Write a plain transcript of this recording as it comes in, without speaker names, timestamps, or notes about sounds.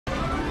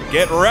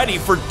Get ready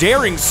for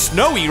daring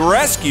snowy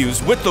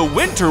rescues with the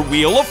Winter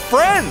Wheel of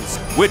Friends.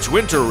 Which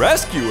winter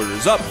rescuer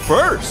is up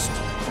first?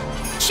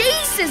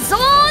 Chase is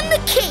on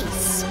the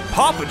case.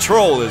 Paw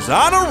Patrol is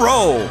on a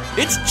roll.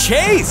 It's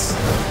Chase.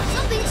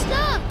 Something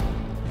stuck.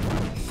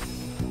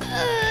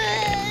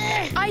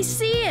 I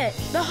see it.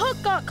 The hook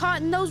got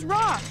caught in those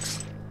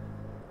rocks.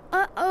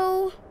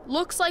 Uh-oh.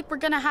 Looks like we're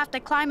gonna have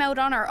to climb out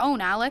on our own,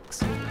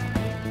 Alex.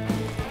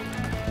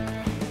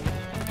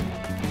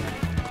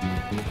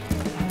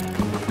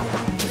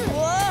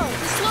 Whoa,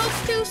 the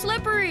slope's too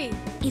slippery.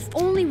 If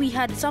only we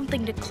had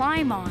something to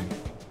climb on.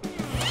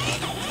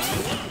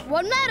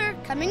 One matter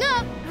coming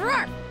up.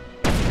 Roar.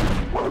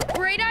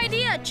 Great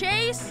idea,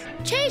 Chase.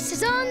 Chase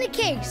is on the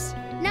case.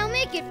 Now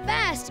make it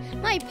fast.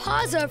 My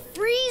paws are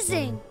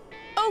freezing.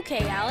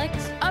 Okay,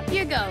 Alex, up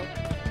you go.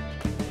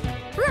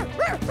 Roar,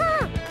 roar,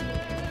 roar.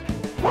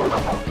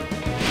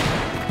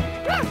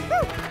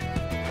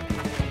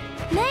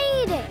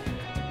 Made it.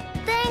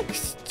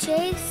 Thanks,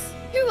 Chase.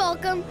 You're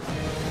welcome.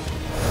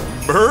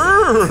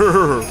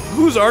 Brrr!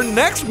 Who's our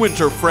next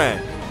winter friend?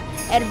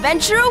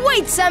 Adventure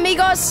awaits,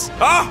 amigos.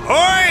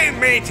 Ahoy,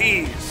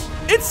 mateys!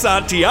 It's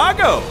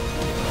Santiago.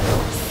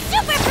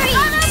 Super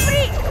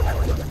freeze!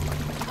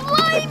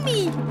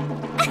 Blimey!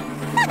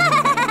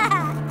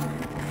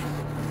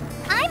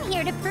 I'm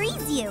here to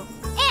freeze you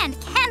and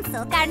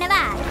cancel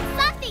Carnaval.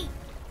 Santi,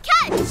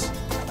 catch!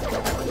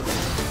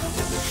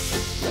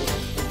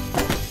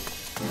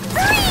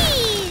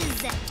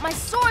 Freeze! My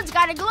sword's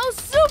gotta glow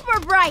super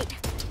bright.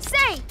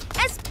 Say,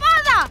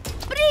 espada,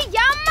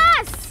 brilla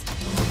más!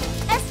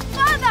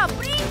 Espada,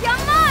 brilla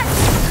más!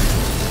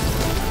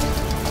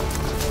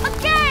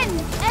 Again!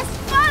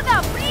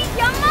 Espada,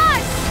 brilla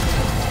más!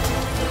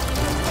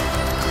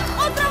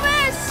 Otra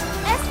vez!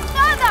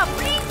 Espada,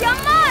 brilla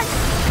más!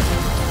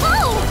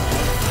 Oh!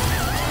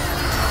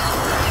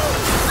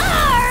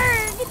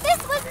 Arrgh!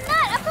 This was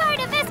not a part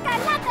of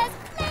Escarlata's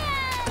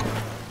plan!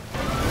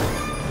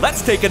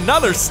 Let's take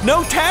another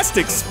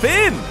snow-tastic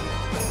spin.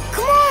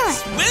 Come on!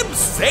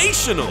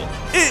 Swim-sational!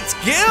 It's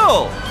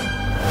Gil!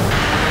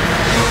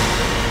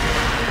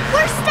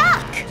 We're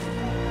stuck!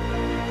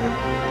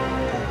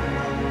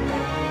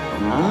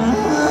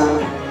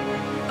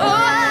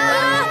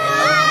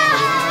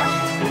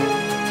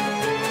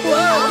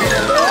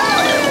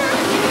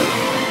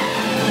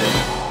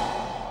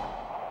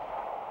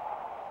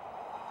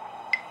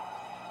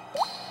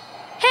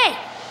 Hey,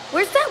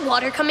 where's that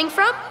water coming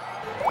from?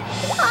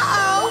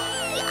 Uh-oh!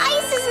 The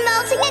ice is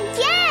melting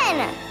again!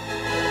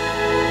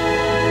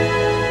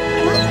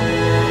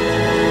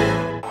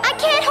 I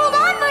can't hold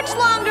on much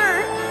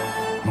longer!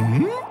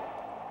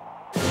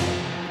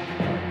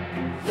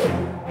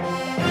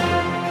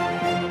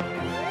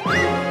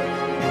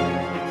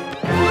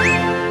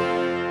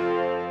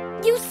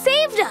 You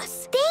saved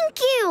us. Thank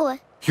you!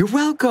 You're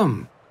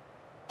welcome.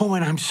 Oh,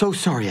 and I'm so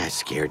sorry I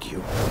scared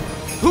you.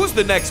 Who's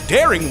the next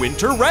daring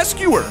winter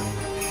rescuer?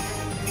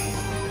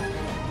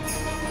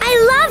 I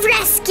love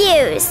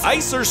rescues!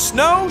 Ice or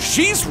snow,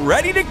 she's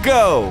ready to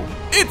go.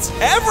 It's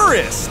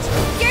Everest!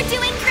 You're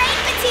doing great,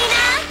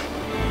 Bettina!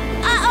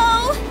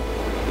 Uh-oh!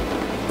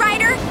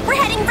 Ryder, we're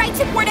heading right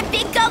toward a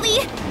big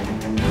gully.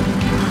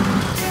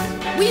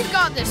 We've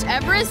got this,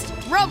 Everest.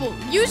 Rubble,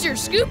 use your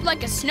scoop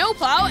like a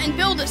snowplow and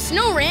build a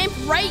snow ramp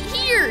right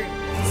here.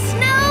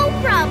 No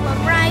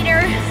problem,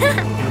 Ryder.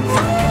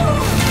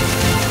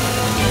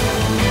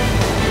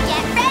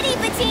 Get ready,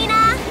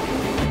 Bettina!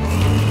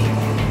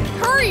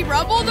 Hurry,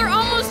 Rubble, they're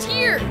almost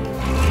here.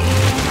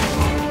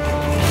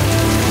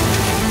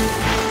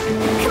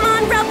 Come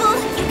on, Rubble,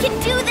 you can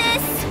do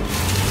this!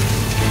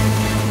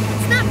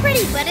 It's not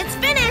pretty, but it's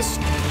finished.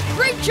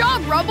 Great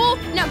job, Rubble.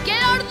 Now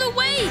get out of the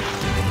way.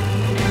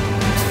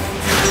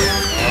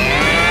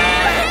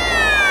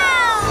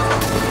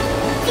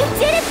 You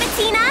did it,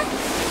 Bettina!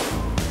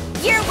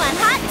 You're one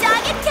hot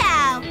dog and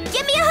cow!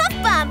 Give me a hoof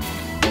bump!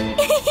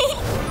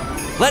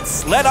 Let's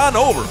sled on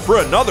over for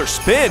another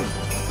spin.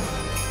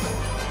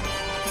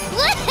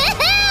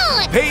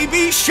 Woohoo!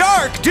 Baby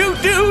shark,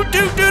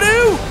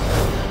 do-do-do-do-do!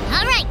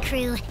 All right,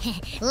 crew.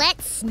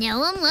 Let's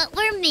snow 'em what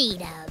we're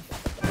made of.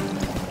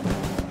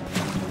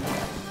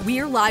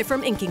 We're live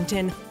from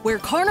Inkington, where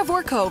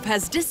Carnivore Cove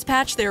has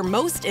dispatched their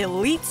most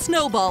elite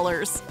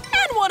snowballers.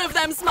 And one of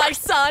them's my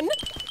son.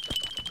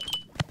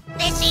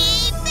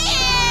 Fishy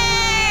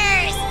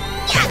bears!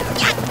 Yuck,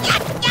 yuck,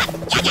 yuck,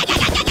 yuck, yuck, yuck, yuck,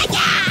 yuck, yuck,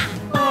 yuck!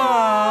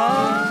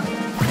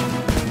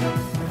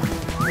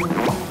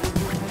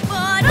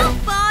 Bottle,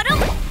 bottle!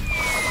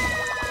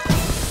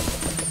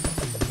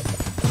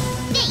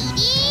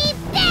 Baby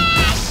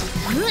bash!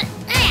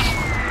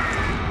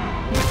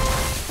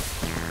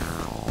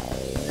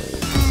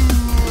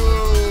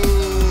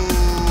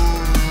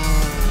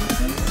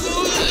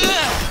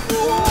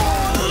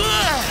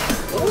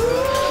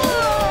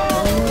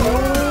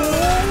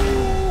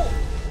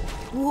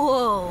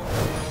 Whoa.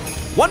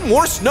 One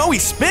more snowy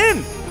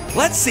spin.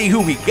 Let's see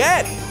who we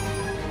get.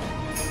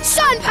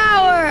 Sun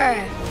power!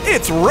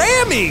 It's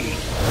Rammy!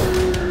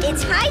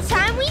 It's high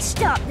time we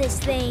stop this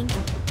thing.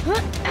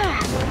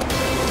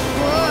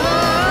 Whoa!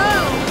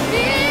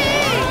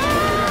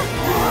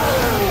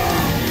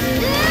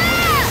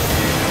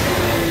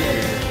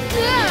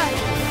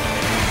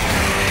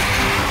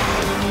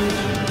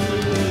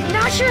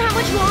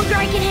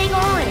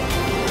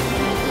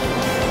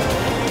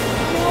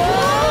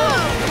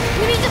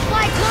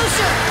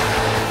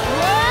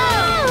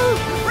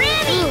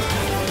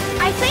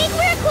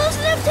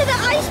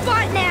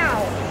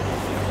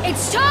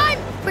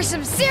 for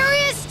some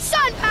serious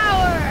sun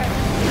power!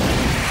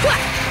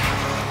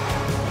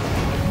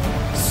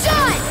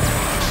 Sun!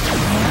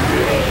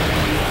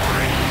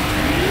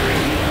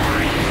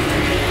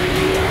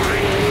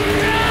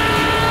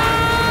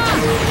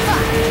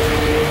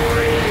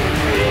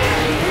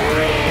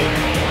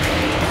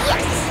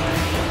 Yes!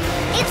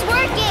 It's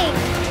working!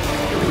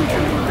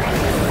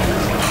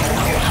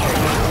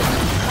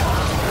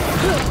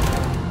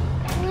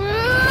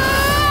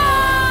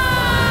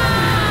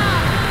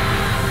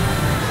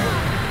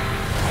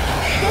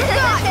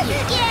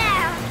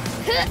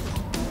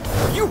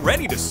 You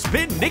ready to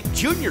spin Nick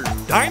Jr.'s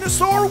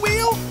dinosaur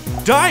wheel?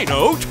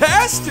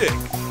 Dino-tastic!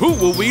 Who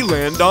will we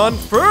land on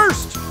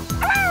first?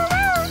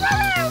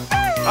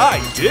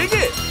 I dig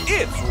it!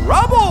 It's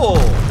Rubble!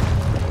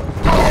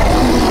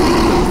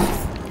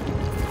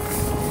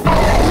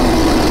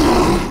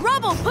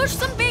 Rubble, push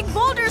some big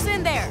boulders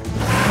in there.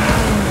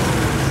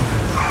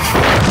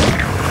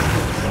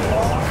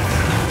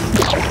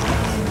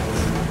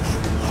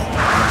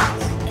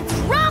 It's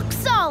rock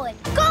solid!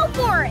 Go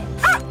for it!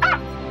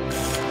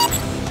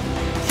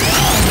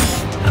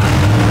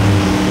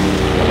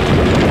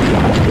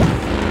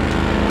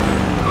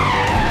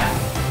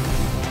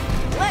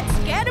 Let's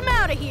get him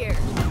out of here.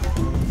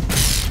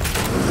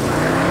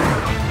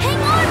 Hang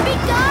on, big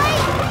guy!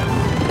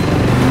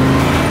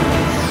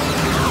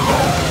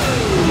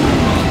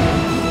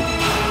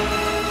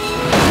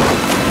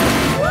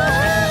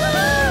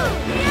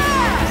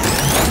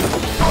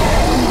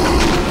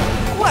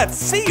 Let's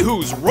see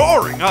who's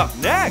roaring up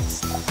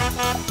next.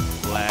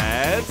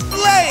 Let's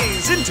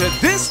blaze into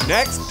this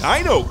next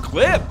dino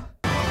clip.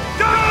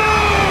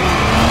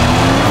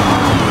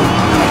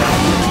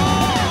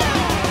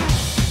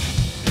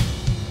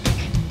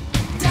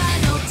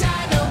 Dino,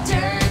 Dino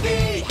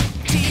Derby,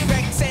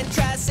 T-Rex and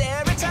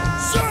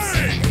Triceratops.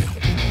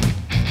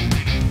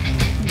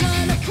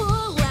 Gonna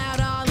pull out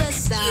all the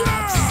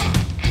stops.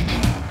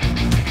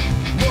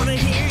 Wanna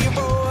hear you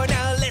roar,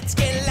 now let's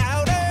get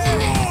louder.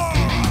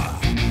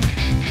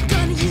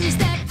 Gonna use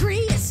that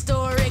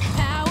prehistoric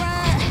power.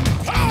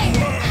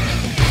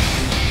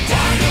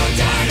 Dino,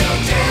 Dino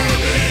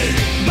Derby,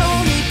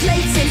 bony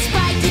plates and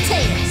spiky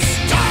tails.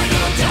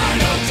 Dino,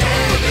 Dino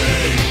Derby,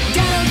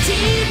 Dino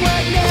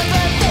teamwork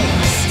never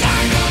fails.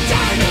 Dino,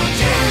 Dino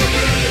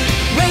Derby,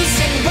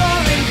 racing,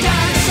 roaring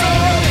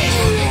dinosaurs.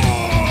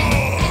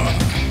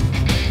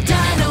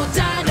 Dino,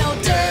 Dino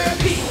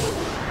Derby.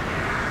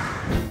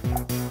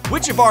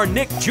 Which of our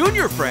Nick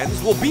Jr.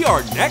 friends will be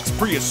our next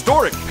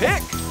prehistoric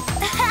pick?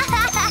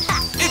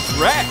 It's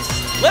Rex.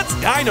 Let's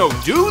dino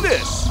do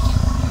this.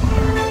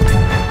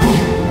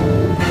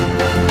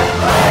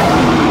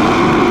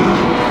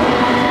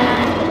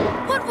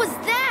 What was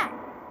that?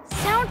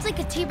 Sounds like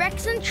a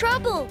T-Rex in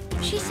trouble.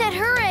 She said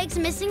her egg's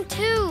missing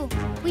too.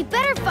 We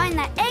better find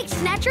that egg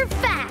snatcher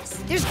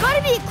fast. There's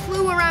gotta be a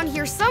clue around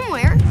here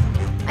somewhere.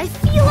 I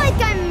feel like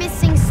I'm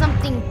missing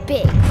something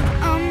big.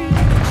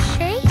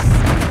 Chase?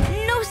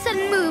 No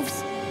sudden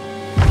moves.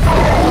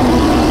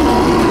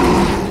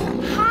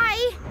 Hi.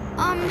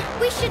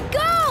 We should go!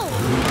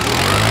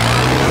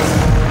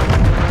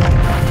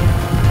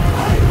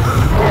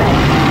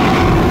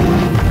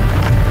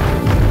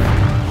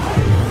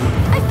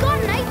 I've got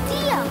an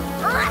idea!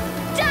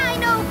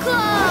 Dino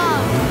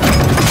Club!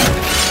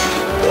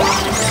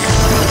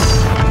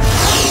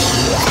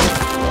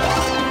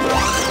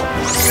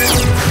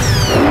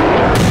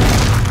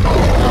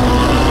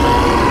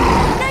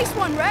 Nice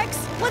one, Rex.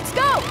 Let's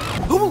go.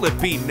 Who will it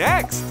be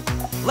next?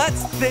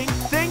 Let's think.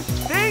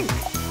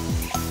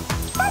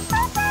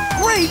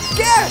 Great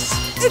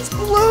guess! It's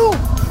Blue!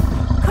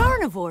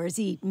 Carnivores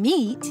eat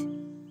meat.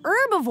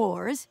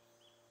 Herbivores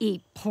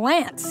eat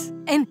plants.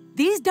 And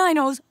these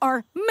dinos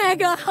are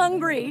mega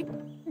hungry.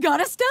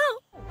 Gotta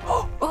stop.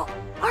 Oh,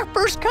 our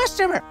first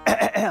customer.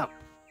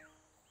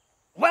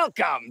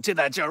 Welcome to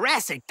the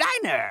Jurassic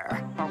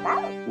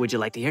Diner. Would you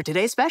like to hear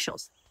today's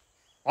specials?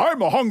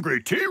 I'm a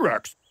hungry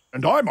T-Rex,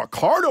 and I'm a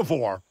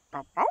carnivore.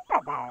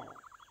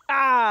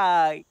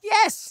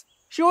 Yes.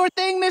 Sure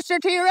thing, Mr.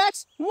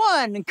 T-Rex.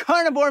 One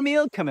carnivore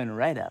meal coming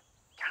right up.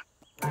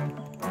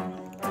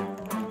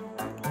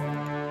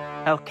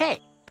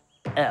 Okay.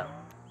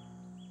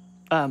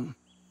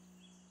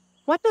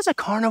 What does a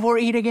carnivore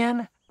eat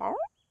again?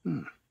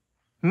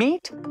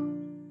 Meat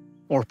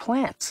or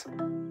plants?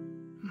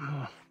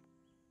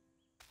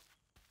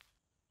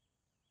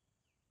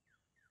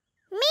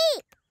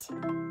 Meat!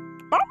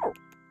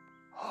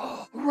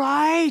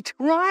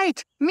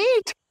 Right,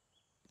 meat.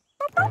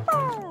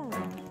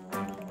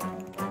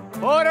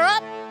 Order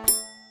up.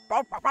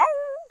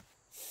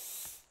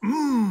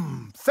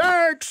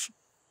 Thanks.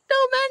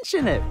 Don't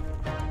mention it.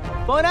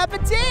 Bon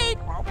appetit.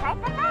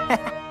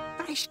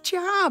 Nice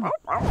job.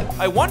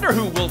 I wonder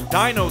who will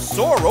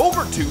dinosaur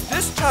over to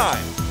this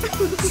time.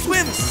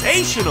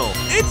 Swimsational!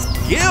 It's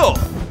Gil!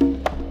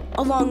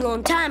 A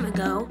long time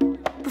ago,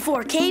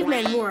 before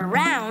cavemen were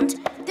around,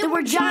 there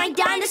were giant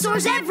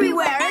dinosaurs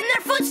everywhere, and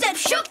their footsteps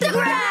shook the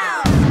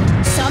ground.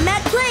 Some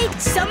had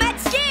plates, some had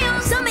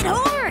scales, some had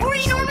horns, or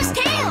enormous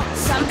tails.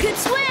 Some could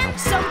swim,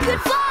 some could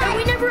fly, but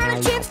we never had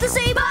a chance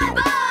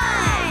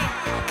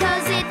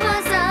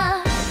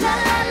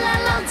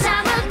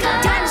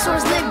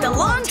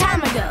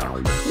La la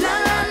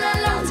la,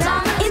 long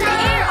time ago. In the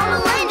air, on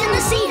the land, in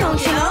the sea, don't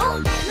you know?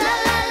 La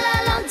la la,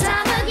 long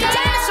time ago.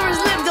 Dinosaurs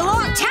lived a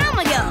long time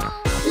ago.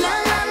 La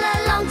la la,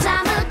 long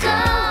time ago.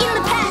 In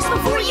the past,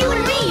 before you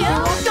and me, you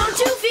walked on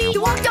 2 feet,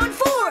 you walked on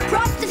 4.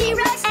 Crossed the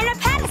T-Rex and a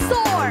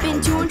patasaur. Been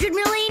 200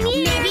 million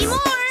years, maybe more,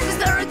 since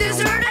the earth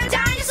has heard a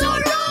dinosaur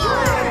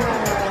roar.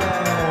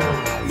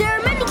 There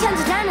are many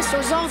kinds of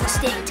dinosaurs, all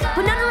extinct,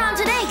 but none around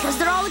today, cause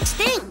they're all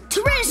extinct.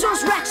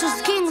 Tyrannosaurus Rex was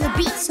the king of the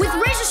beasts. With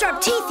razor-sharp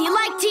teeth, he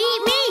liked to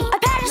eat meat. A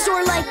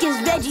patasaur liked his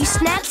veggie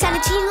snacks, had a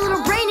teeny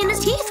little brain and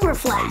his teeth were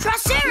flat.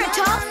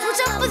 Triceratops,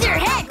 what's up with your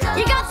head?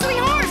 You got 3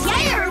 horns,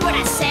 yeah, you heard what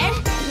I said.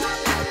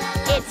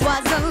 It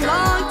was a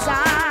long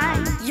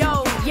time,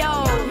 yo,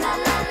 yo.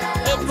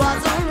 It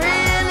was a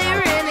really,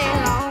 really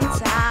long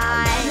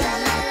time.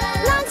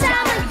 Long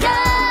time ago,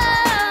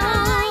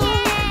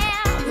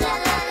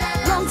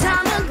 yeah. Long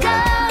time ago.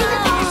 In the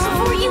past,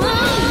 before you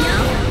and me,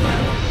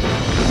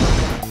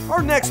 yo.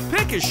 Our next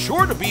pick is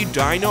sure to be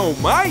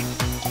Dino-Mite.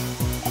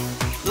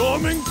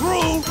 Coming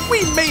through.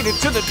 We made it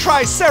to the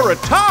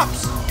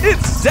Triceratops.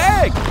 It's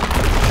Zeg.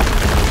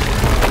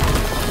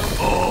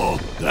 Oh,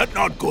 that's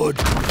not good.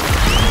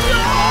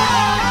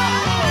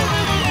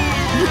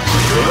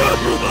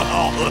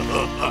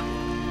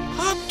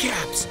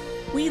 Hubcaps!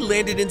 We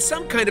landed in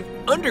some kind of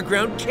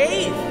underground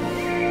cave.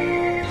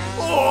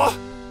 Oh,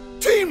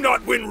 team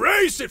not win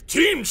race if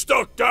team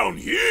stuck down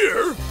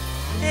here.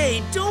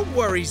 Hey, don't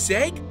worry,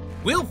 Zeg.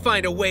 We'll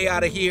find a way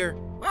out of here.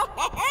 Look!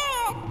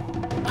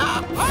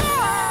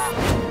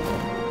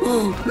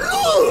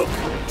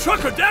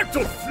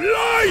 Truckadactyl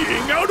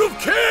flying out of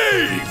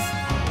cave!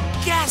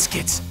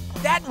 Gaskets!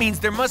 That means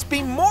there must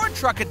be more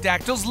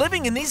Truckadactyls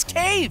living in these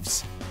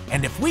caves.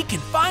 And if we can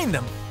find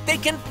them, they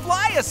can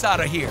fly us out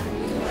of here.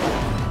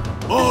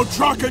 Oh,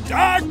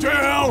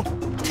 Truckadactyl!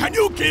 Can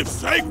you give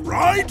Zeg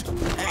right?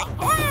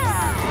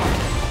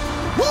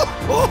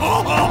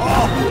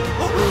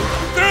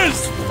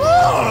 This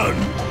fun!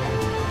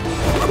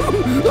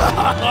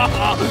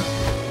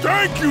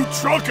 Thank you,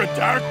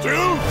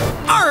 Truckadactyl!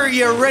 Are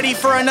you ready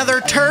for another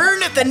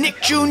turn at the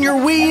Nick Jr.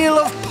 Wheel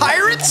of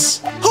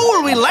Pirates? Who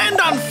will we land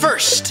on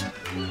first?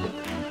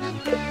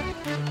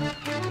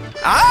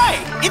 Aye,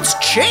 it's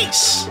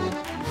Chase!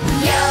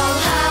 Yo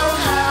ho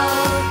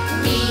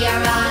ho, we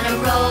are on a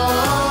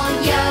roll.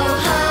 Yo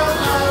ho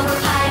ho,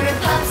 we're pirate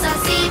pups on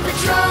sea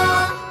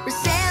patrol. We're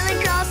sailing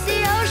across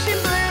the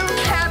ocean blue.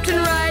 Captain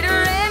Ryder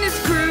and his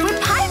crew. We're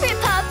pirate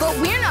pups, but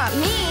we're not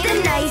mean. The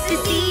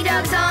nicest sea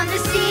dogs on the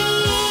sea.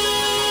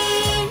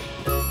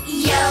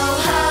 Yo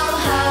ho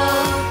ho,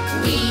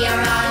 we are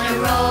on a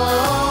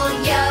roll.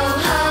 Yo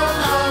ho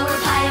ho,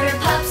 we're pirate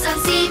pups on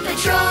sea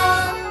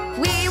patrol.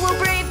 We will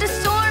brave the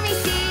stormy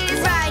seas,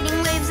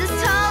 riding waves as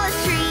tall as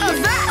trees.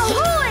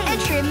 Ahoy! And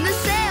trim the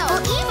sail.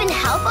 We'll even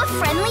help a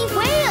friendly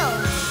whale.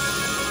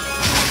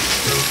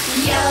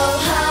 Yo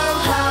ho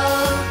ho,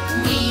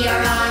 we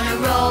are on a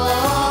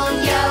roll.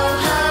 Yo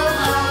ho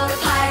ho,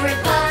 we're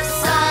pirate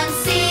pups on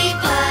sea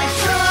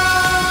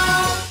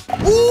patrol.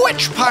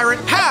 Which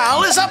pirate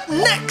pal is up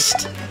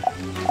next?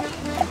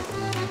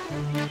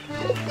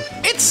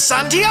 It's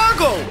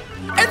Santiago!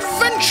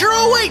 Adventure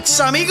awaits,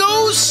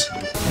 amigos!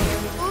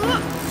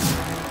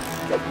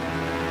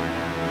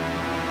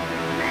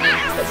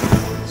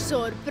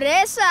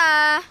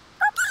 Sorpresa!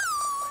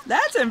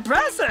 That's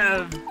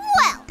impressive!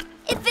 Well,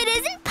 if it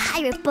isn't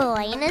Pirate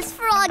Boy and his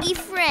froggy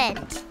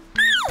friend.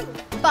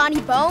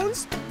 Bonnie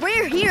Bones,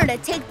 we're here to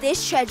take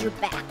this treasure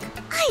back.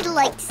 I'd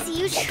like to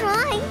see you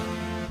try.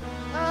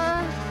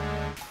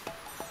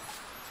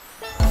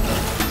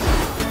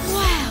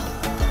 Wow!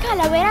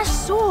 Calavera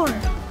sword!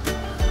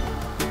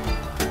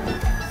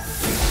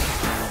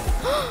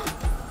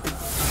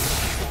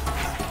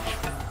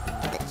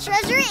 The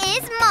treasure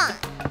is mine.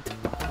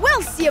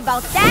 We'll see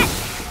about that!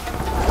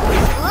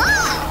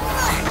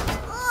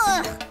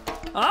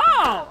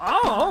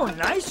 Oh,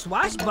 nice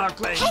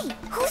swashbuckling. Hey,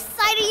 whose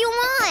side are you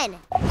on?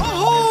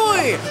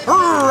 Ahoy!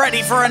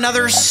 Ready for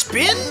another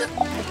spin?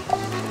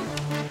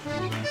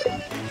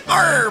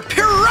 Arr,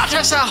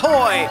 Piratas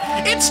ahoy!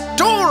 It's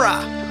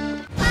Dora!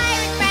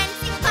 Pirate friends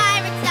sing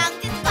pirate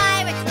songs, it's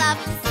pirates love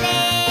to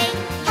sing.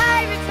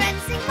 Pirate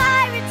friends sing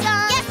pirate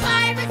songs, yes,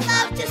 pirates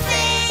love to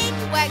sing.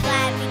 We're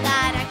glad we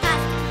got our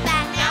costumes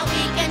back, now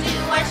we can do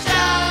our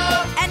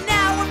show. And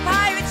now we're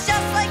pirates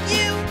just like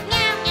you.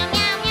 Meow, meow,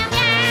 meow, meow,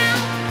 meow.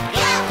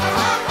 Yo, ho,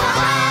 ho, ho,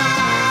 ho.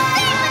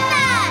 Sing with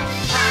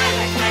us!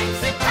 Pirate friends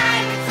sing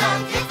pirate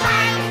songs, it's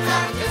pirates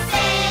love to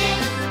sing.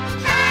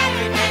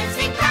 Pirate friends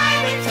sing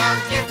pirate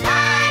songs, yes,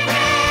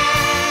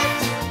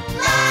 pirates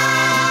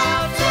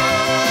love to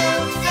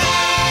sing.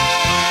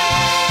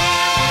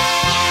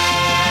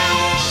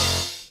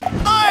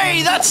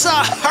 Aye, that's a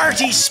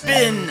hearty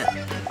spin!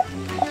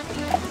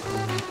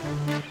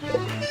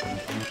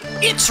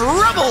 It's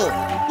Rubble!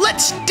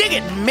 Let's dig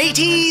it,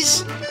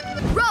 mateys!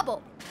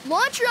 Rubble,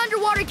 launch your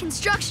underwater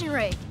construction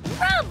rig.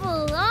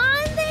 Rubble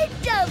on the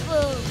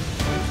double.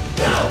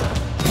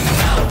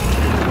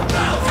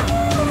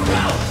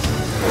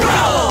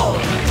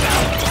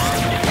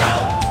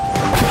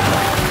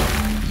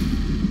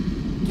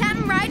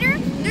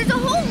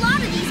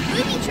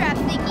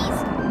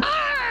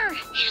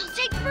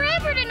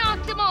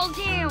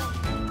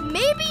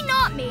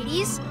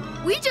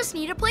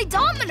 play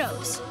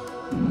dominoes.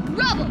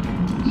 Rubble,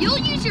 you'll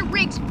use your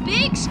rig's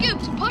big scoop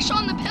to push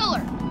on the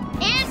pillar.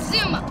 And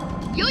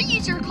Zuma, you'll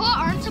use your claw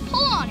arm to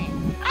pull on it.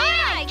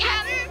 Aye,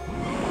 Captain!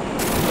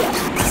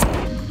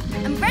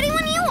 I'm ready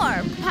when you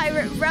are,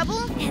 Pirate Rebel.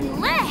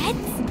 And let's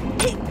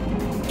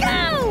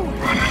go!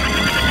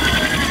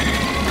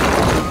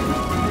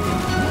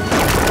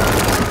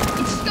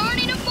 It's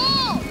starting to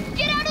fall!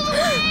 Get out of the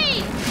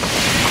way!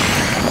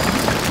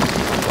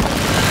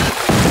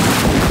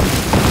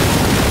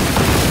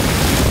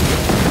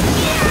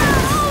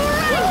 Yeah!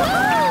 All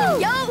right!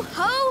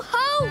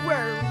 Yo-ho-ho!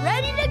 We're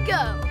ready to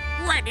go!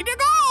 Ready to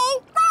go!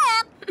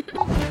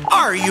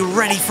 Are you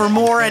ready for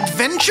more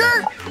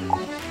adventure?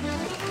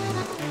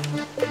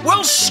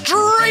 Well,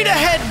 straight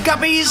ahead,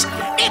 Guppies!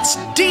 It's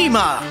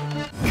Dima!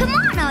 Come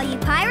on, all you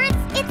pirates.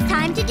 It's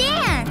time to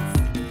dance.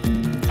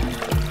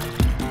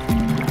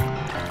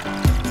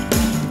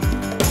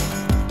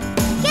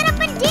 Get up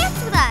and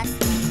dance with us.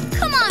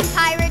 Come on,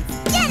 pirates.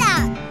 Get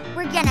up.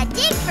 We're gonna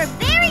dig for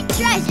buried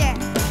treasure.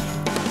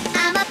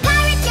 I'm a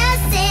pirate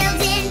just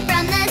sailed in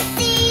from the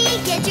sea.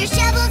 Get your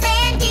shovels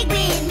and dig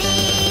with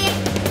me.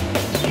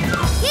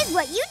 Here's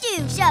what you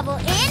do. Shovel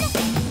in,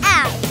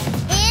 out.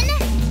 In,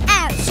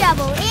 out.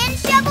 Shovel in,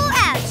 shovel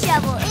out.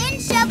 Shovel in,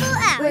 shovel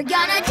out. We're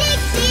gonna dig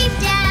deep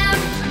down,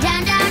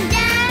 down, down,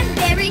 down.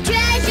 Buried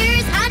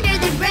treasures under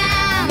the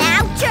ground.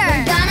 Now turn.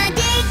 We're gonna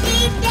dig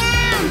deep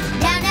down,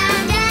 down,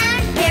 down,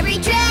 down.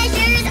 Buried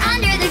treasures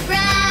under the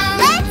ground.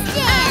 Let's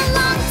dig. A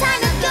long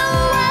time ago,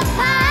 a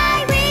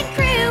pirate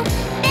crew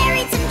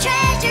buried some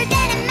treasure,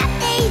 then a map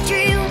they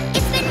drew.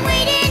 It's been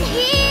waiting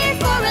here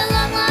for a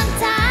long, long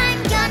time.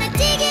 Gonna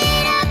dig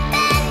it up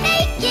and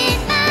make it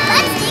mine.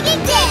 Let's dig it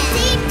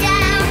deep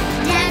down,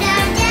 down,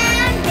 down,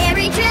 down.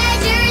 Buried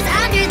treasures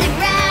under the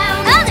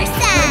ground. Other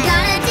side. We're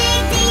gonna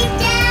dig deep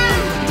down,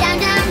 down,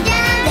 down,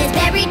 down. There's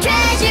buried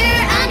treasure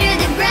under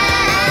the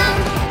ground.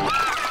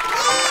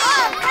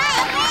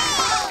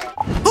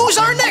 Who's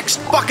our next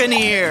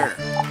buccaneer?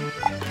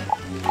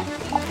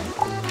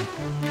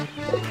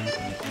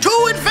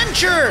 To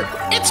adventure!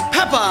 It's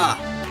Peppa!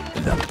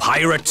 The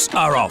pirates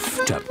are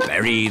off to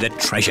bury the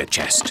treasure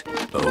chest.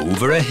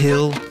 Over a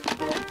hill,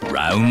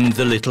 round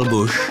the little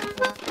bush.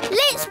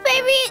 Let's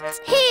bury it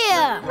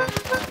here.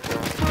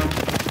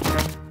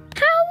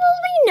 How will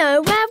we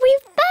know where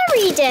we've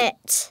buried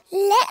it?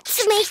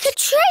 Let's make a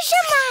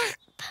treasure map.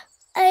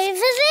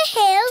 Over the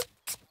hill,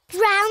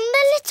 round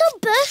the little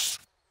bush,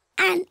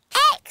 and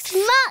X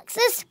marks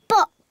the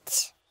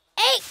spot.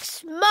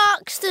 X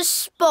marks the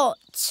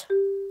spot.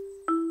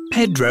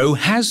 Pedro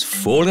has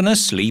fallen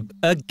asleep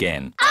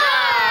again.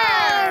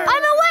 I'm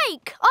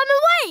awake! I'm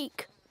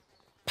awake!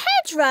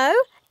 Pedro,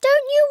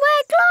 don't you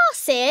wear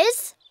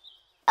glasses?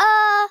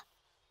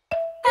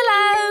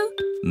 Hello?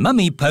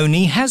 Mummy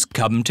Pony has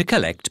come to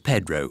collect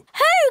Pedro.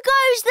 Who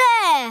goes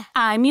there?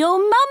 I'm your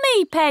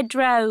mummy,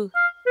 Pedro.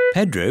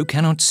 Pedro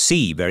cannot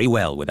see very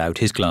well without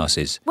his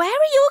glasses. Where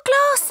are your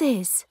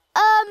glasses?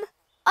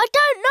 I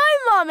don't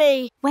know,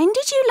 Mummy. When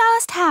did you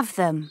last have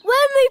them?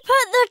 When we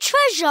put the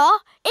treasure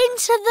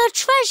into the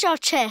treasure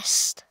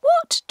chest.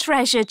 What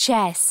treasure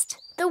chest?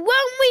 The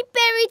one we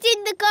buried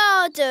in the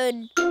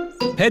garden.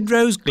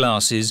 Pedro's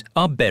glasses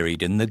are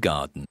buried in the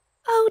garden.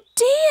 Oh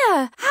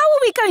dear! How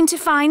are we going to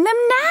find them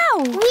now?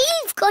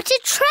 We've got a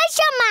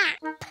treasure map.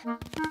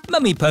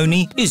 Mummy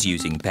Pony is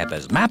using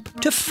Peppa's map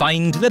to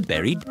find the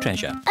buried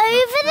treasure.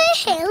 Over the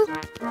hill,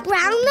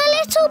 round the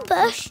little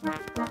bush,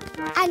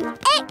 and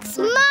X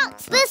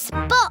marks the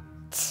spot.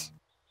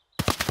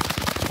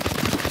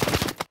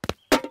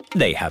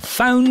 They have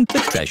found the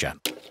treasure.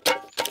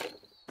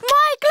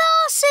 My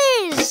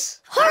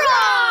glasses!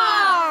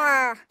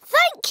 Hurrah!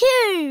 Thank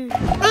you!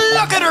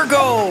 Look at her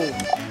go!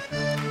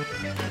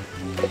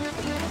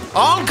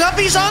 All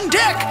Guppies on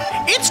deck!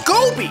 It's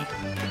Goby!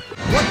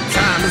 What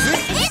time is it?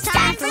 It's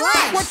time for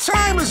lunch! What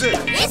time is it?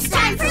 It's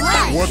time for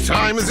lunch! What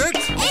time is it?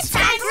 It's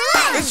time for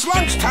lunch! It's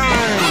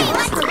lunchtime! Hey,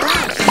 what's for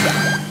lunch?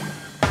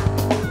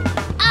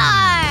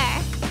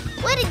 Arr!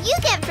 What did you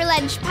get for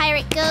lunch,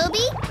 Pirate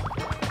Goby?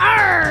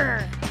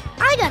 Arr!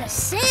 I got a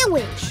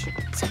sandwich,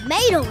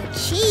 tomato and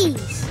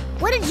cheese.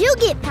 What did you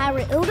get,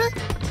 Pirate Uda?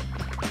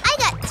 I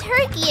got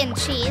turkey and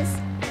cheese.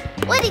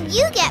 What did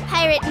you get,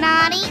 Pirate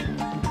Naughty?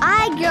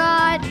 I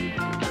got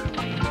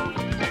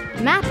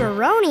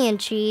macaroni and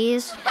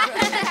cheese.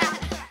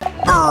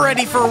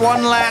 Ready for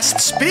one last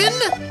spin?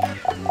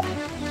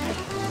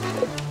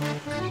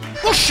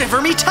 Well,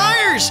 shiver me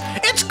tires!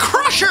 It's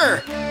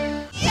Crusher!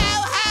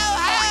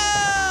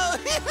 Yo-ho-ho!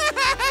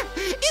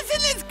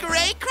 Isn't this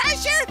great,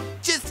 Crusher?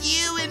 Just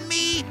you and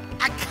me,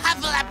 a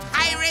couple of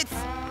pirates,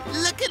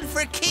 looking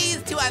for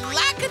keys to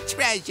unlock a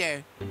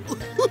treasure.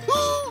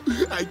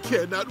 I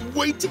cannot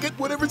wait to get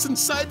whatever's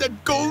inside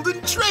that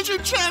golden treasure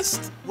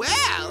chest.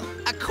 Well,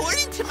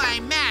 according to my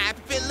map,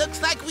 it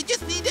looks like we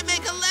just need to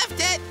make a left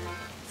at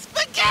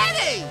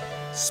Spaghetti!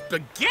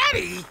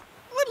 Spaghetti?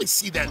 Let me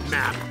see that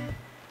map.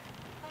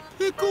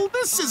 Pickle,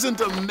 this isn't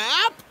a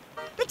map.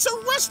 It's a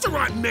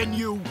restaurant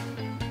menu.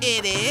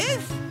 It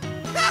is?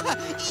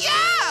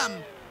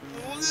 Yum!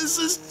 This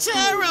is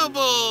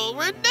terrible.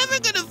 We're never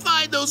gonna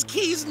find those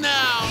keys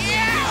now.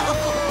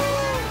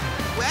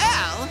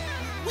 Well,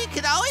 we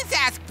could always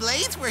ask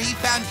Blaze where he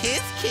found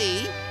his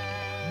key.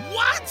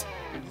 What?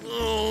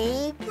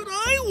 Oh, but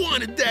I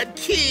wanted that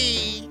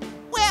key.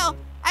 Well,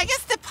 I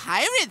guess the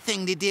pirate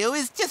thing to do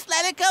is just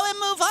let it go and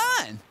move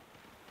on.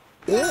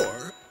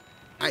 Or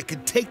I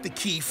could take the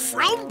key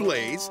from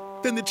Blaze,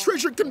 then the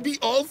treasure can be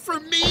all for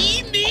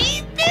me.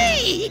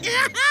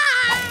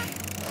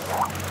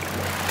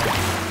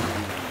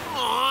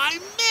 Oh, I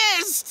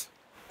missed.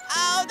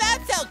 Oh,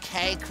 that's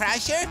okay,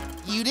 Crusher.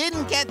 You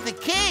didn't get the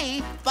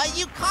key, but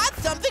you caught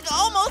something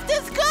almost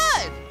as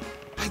good.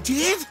 I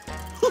did?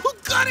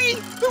 Goody!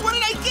 What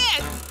did I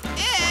get?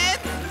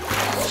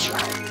 It's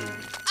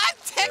a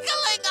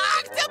tickling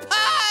octopus!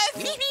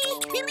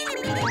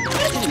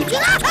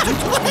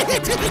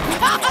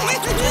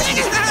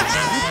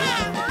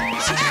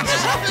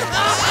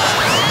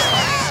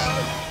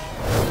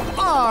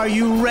 Are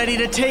you ready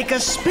to take a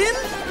spin?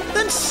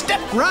 Then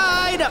step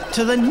right up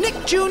to the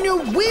Nick Jr.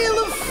 Wheel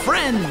of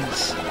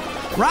Friends.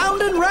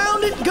 Round and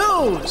round it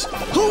goes.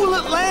 Who will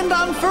it land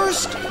on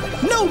first?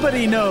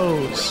 Nobody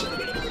knows.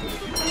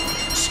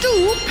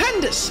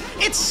 Stupendous!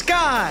 It's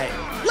Sky!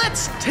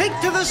 Let's take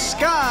to the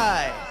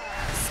sky!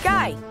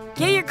 Sky,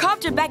 get your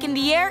copter back in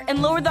the air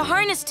and lower the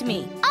harness to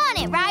me. On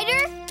it,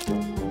 Ryder!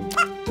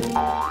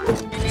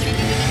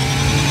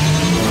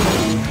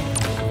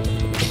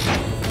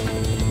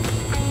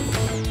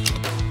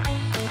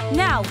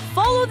 Now,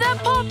 follow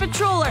that Paw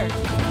Patroller.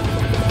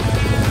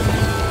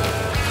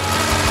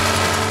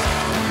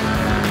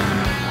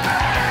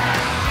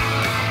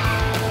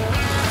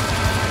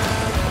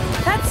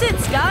 That's it,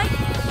 Sky.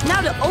 Now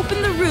to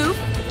open the roof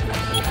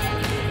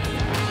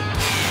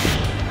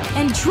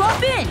and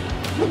drop in.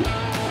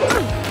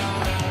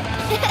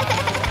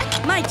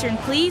 My turn,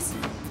 please.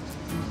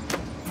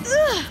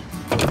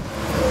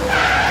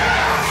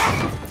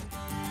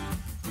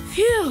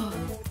 Phew.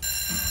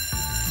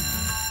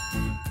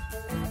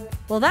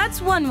 Well,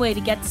 that's one way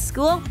to get to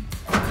school.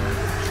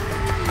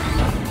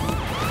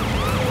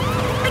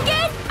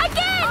 Again!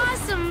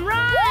 Awesome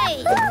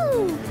ride!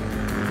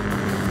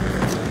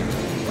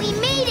 We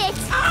made it!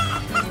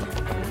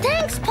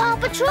 Thanks, Paw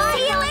Patrol!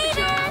 See you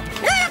later!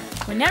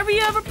 Whenever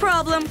you have a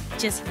problem,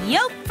 just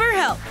yelp for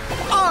help.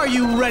 Are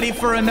you ready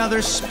for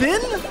another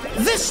spin?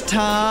 This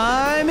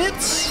time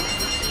it's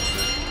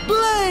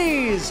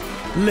Blaze!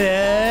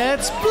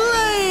 Let's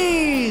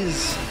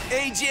blaze!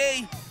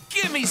 AJ,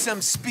 give me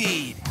some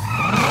speed.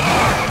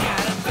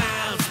 Gotta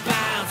bounce,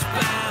 bounce,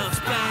 bounce,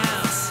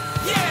 bounce.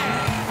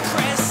 Yeah!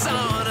 Press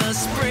on a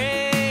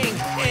spring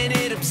and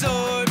it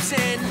absorbs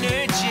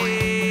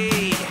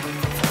energy.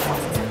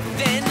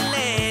 Then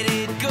let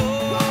it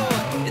go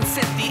and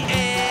set the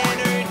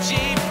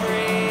energy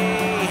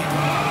free.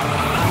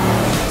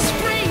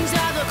 Springs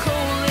are the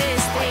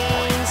coolest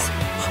things.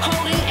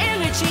 Holding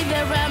energy,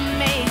 they're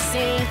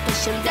amazing.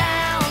 Push them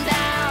down,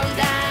 down,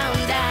 down,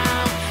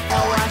 down.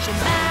 And watch them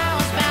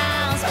bounce,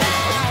 bounce,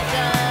 back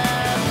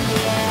up.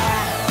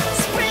 Yeah.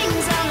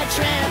 Springs on the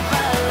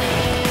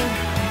trampoline.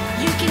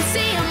 You can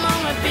see them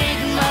on a big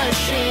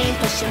machine.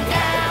 Push them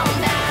down,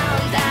 down,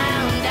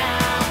 down,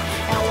 down.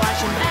 And watch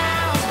them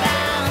bounce,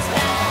 bounce,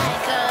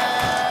 back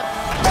up.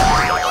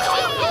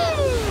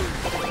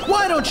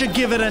 Why don't you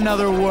give it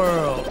another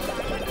whirl?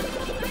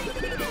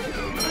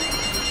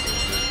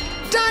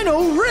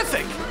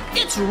 Dino-rific!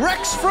 It's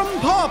Rex from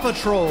Paw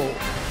Patrol!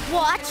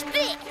 Watch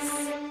this!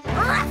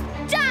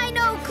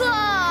 Dino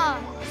Claw!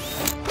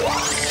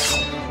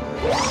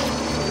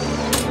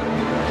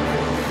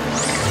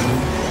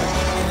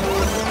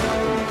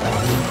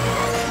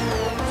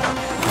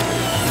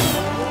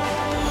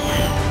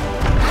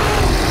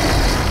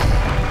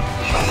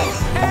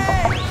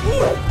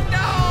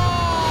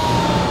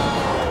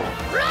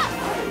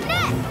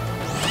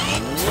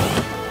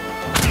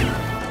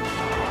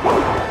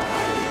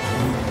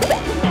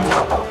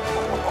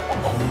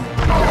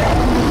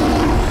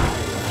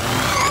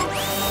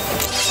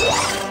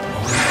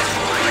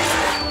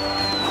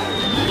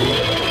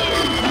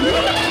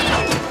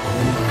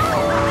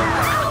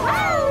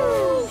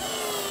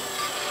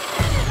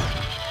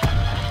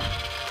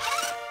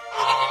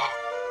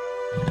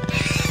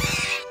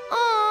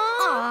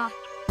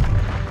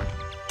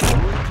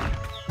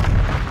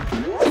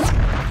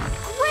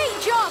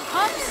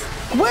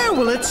 Where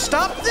will it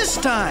stop this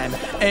time?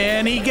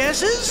 Any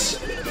guesses?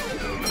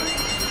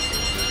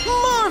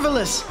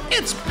 Marvelous!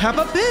 It's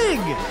Peppa Pig!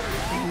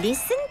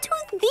 Listen to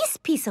this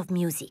piece of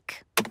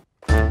music.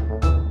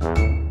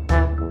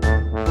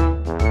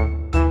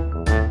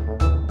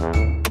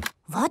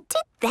 What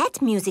did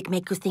that music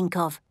make you think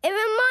of? It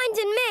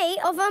reminded me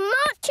of a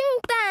marching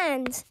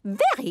band.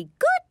 Very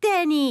good,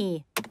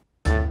 Danny.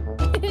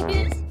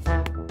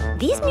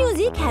 This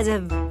music has a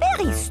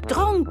very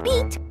strong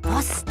beat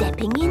for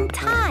stepping in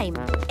time.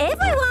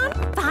 Everyone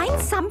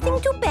find something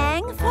to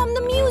bang from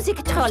the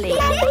music trolley.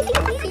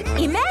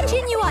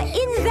 Imagine you are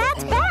in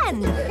that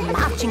band,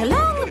 marching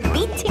along,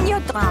 beating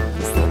your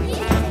drums.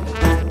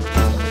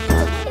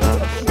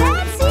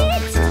 That's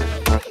it!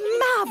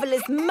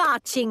 Marvelous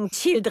marching. watching,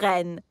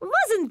 children.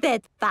 Wasn't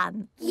that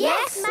fun?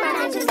 Yes,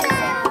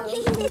 Mademoiselle.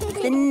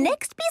 The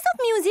next piece of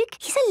music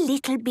is a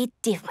little bit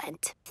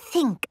different.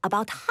 Think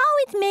about how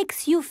it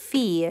makes you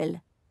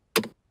feel.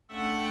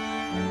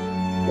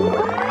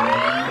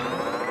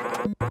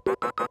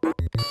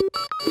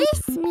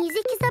 This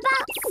music is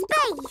about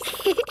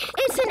space.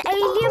 It's an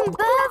alien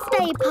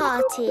birthday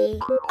party.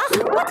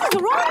 What is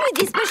wrong with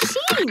this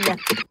machine?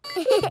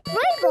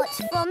 Robots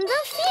from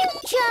the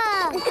future.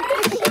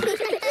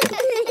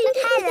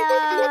 Hello,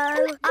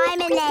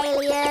 I'm an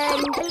alien.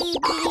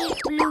 Bleep, bleep,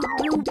 bloop,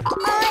 bloop.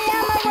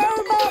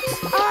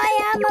 I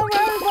am a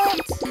robot.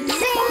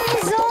 Zing,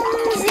 zong,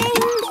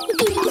 zing.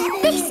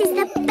 This is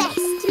the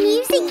best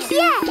music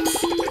yet.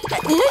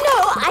 No,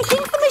 I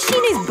think the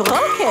machine is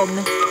broken.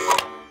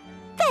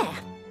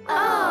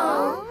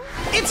 Oh.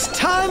 It's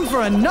time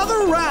for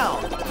another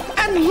round.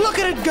 And look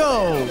at it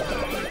go.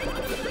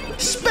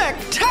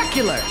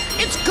 Spectacular!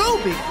 It's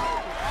Gobi.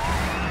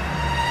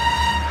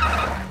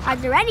 Are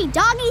there any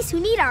doggies who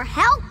need our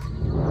help?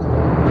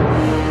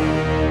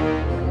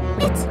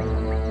 It's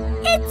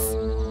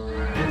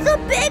the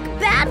big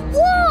bad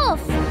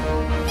wolf!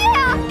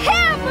 Yeah,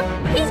 him!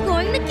 He's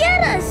going to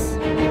get us!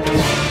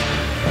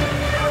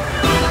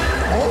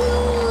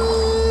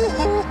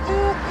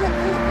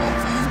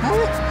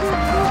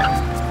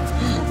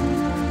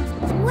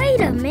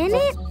 Wait a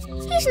minute.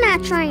 He's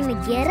not trying to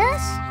get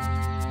us.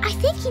 I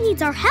think he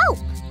needs our help.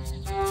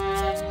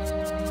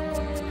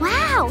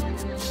 Wow,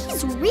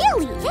 he's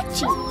really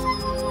itchy.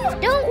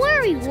 Don't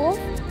worry, Wolf.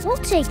 We'll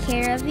take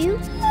care of you.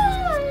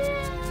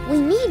 We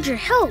need your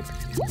help.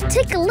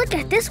 Take a look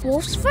at this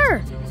wolf's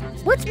fur.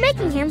 What's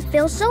making him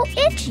feel so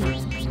itchy?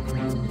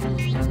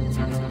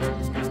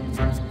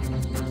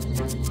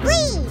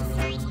 Fleas!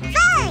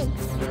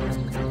 Bugs!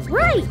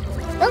 Right.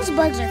 Those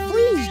bugs are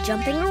fleas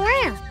jumping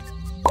around.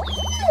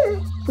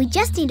 We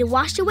just need to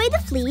wash away the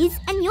fleas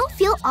and you'll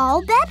feel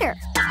all better.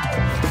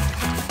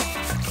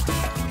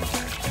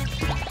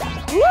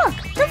 Look,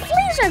 the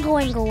fleas are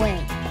going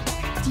away.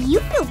 Do you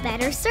feel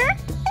better, sir?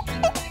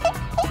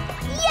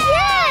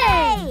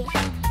 Yay!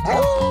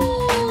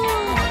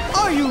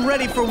 Are you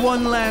ready for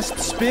one last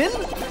spin?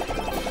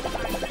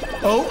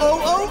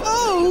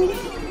 Oh!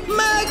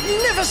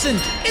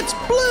 Magnificent! It's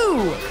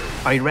blue!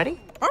 Are you ready?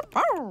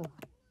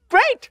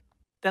 Great!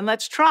 Then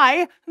let's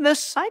try the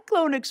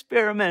cyclone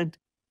experiment.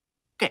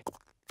 Okay,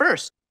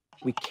 first,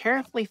 we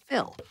carefully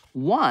fill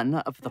one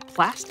of the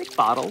plastic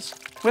bottles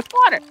with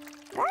water.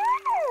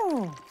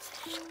 Ooh,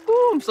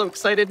 I'm so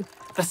excited.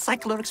 The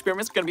cyclone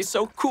experiment's gonna be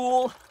so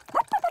cool.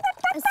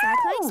 A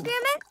cyclone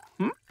experiment?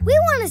 We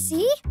want to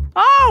see.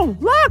 Oh,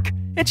 look!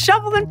 It's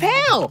Shovel and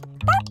Pail!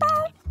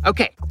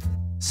 Okay,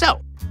 so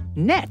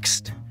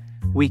next,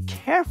 we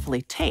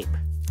carefully tape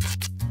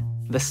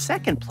the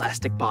second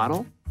plastic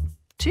bottle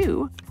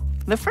to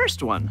the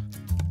first one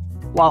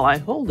while I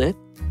hold it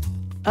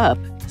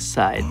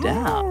upside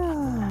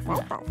down.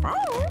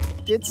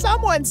 Did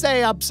someone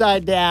say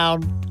upside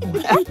down?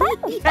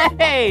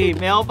 Hey,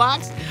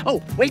 mailbox.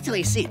 Oh, wait till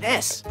you see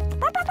this.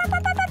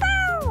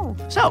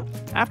 So,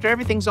 after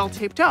everything's all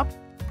taped up,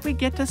 we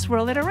get to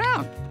swirl it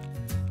around.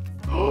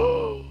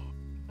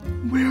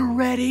 We're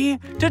ready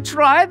to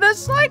try the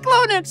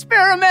cyclone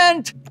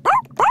experiment.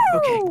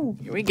 Okay,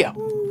 here we go.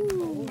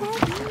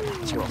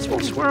 Swirl, swirl,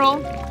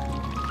 swirl.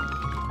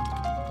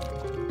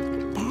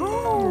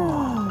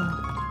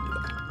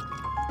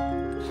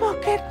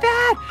 Look at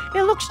that!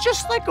 It looks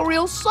just like a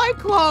real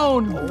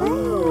cyclone.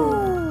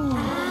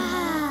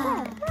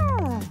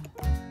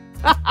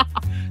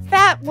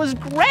 That was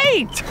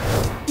great!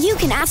 You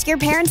can ask your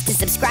parents to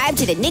subscribe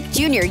to the Nick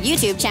Jr.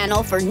 YouTube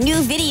channel for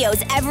new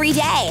videos every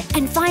day.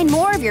 And find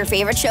more of your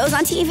favorite shows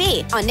on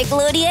TV on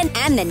Nickelodeon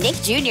and the Nick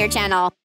Jr. channel.